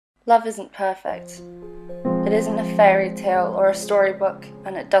Love isn't perfect. It isn't a fairy tale or a storybook,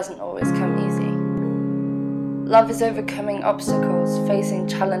 and it doesn't always come easy. Love is overcoming obstacles, facing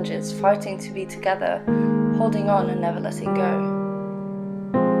challenges, fighting to be together, holding on and never letting go.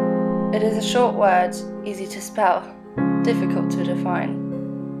 It is a short word, easy to spell, difficult to define,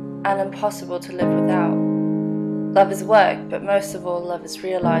 and impossible to live without. Love is work, but most of all, love is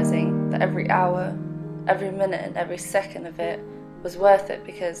realizing that every hour, every minute, and every second of it was worth it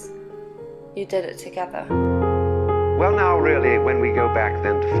because you did it together. Well, now really, when we go back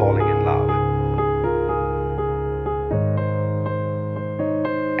then to falling in love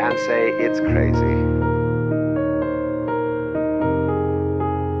and say it's crazy.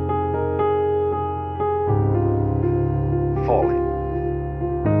 Falling.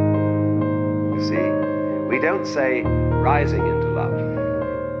 You see, we don't say rising into love.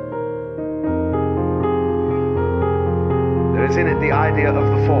 There is in it the idea of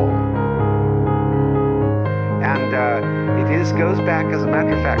the fall. And it goes back, as a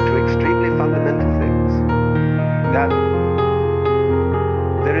matter of fact, to extremely fundamental things. That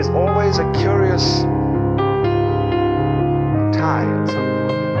there is always a curious tie at some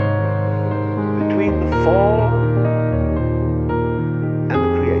point between the fall and the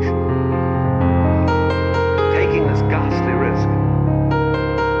creation. Taking this ghastly risk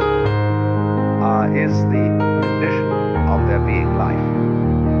is the condition of there being life.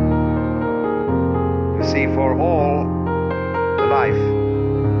 You see, for all, the life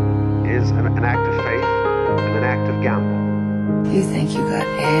is an act of faith and an act of gamble. You think you got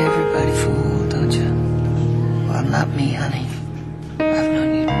everybody fooled, don't you? Well, not me, honey. I've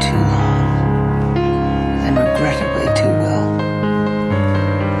known you too long, and regrettably too well.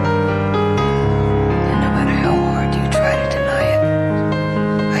 And no matter how hard you try to deny it,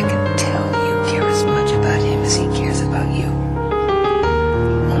 I can tell you care as much about him as he cares about you.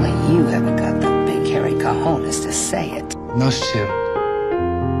 Only you haven't got the big hairy cojones to say it. Those two,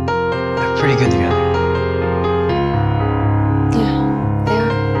 they're pretty good together. Yeah, they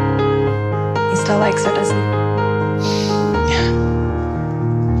are. He still likes her, doesn't he?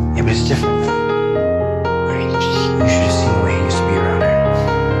 Yeah, but it's different. I mean, you should have seen the way he used to be around her.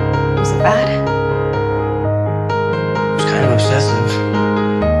 Was it bad? It was kind of obsessive.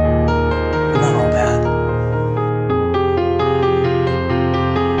 But not all bad.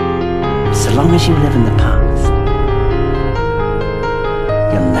 So long as you live in the past,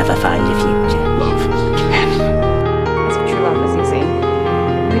 you'll never find your future. Love. That's what true love is, you see.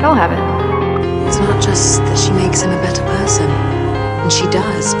 We'd all have it. It's not just that she makes him a better person, and she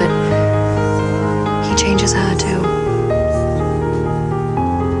does, but he changes her too.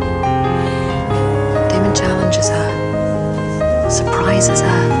 Damen challenges her, surprises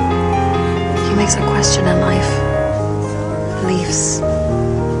her. He makes her question her life, beliefs.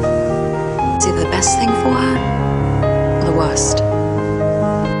 It's either the best thing for her or the worst.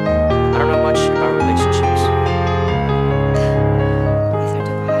 I don't know much about relationships. Neither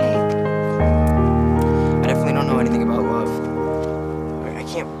do I definitely don't know anything about love. I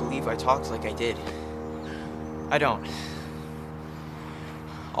can't believe I talked like I did. I don't.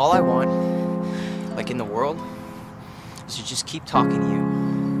 All I want, like in the world, is to just keep talking to you.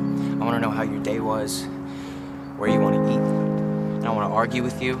 I want to know how your day was, where you want to eat, and I want to argue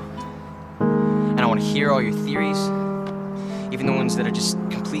with you, and I want to hear all your theories, even the ones that are just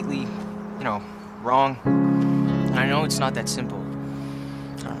completely, wrong. And I know it's not that simple.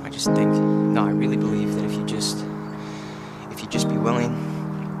 I don't know, I just think, no, I really believe that if you just be willing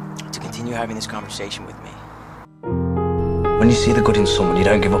to continue having this conversation with me. When you see the good in someone, you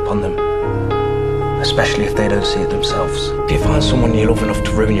don't give up on them. Especially if they don't see it themselves. If you find someone you love enough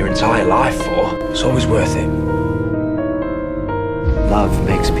to ruin your entire life for, it's always worth it. Love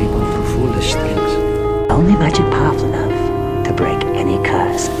makes people do foolish things. Only magic powerful enough to break any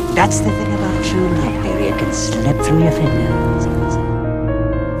curse. That's the thing about true love, baby. It can slip through your fingers.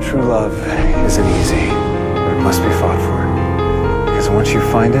 True love isn't easy, but it must be fought for. Because once you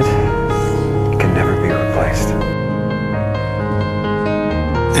find it, it can never be replaced.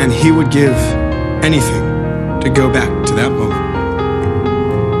 And he would give anything to go back to that moment.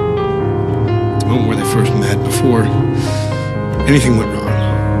 The moment where they first met, before anything went wrong.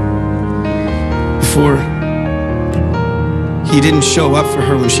 Before he didn't show up for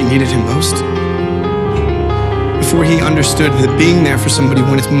her when she needed him most. Before he understood that being there for somebody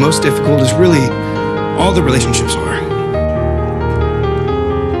when it's most difficult is really all the relationships are.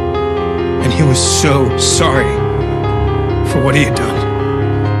 And he was so sorry for what he had done.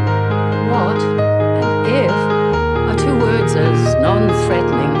 What and if are two words as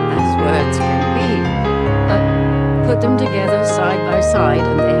non-threatening as words can be. But put them together side by side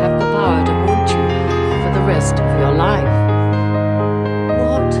and they have rest of your life.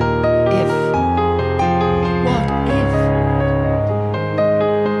 What if? What if?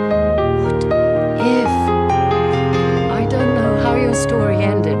 What if? I don't know how your story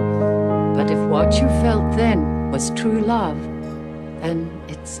ended, but if what you felt then was true love, then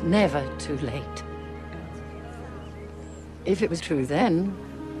it's never too late. If it was true then,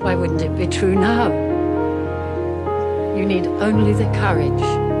 why wouldn't it be true now? You need only the courage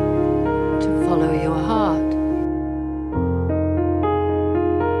to follow your heart.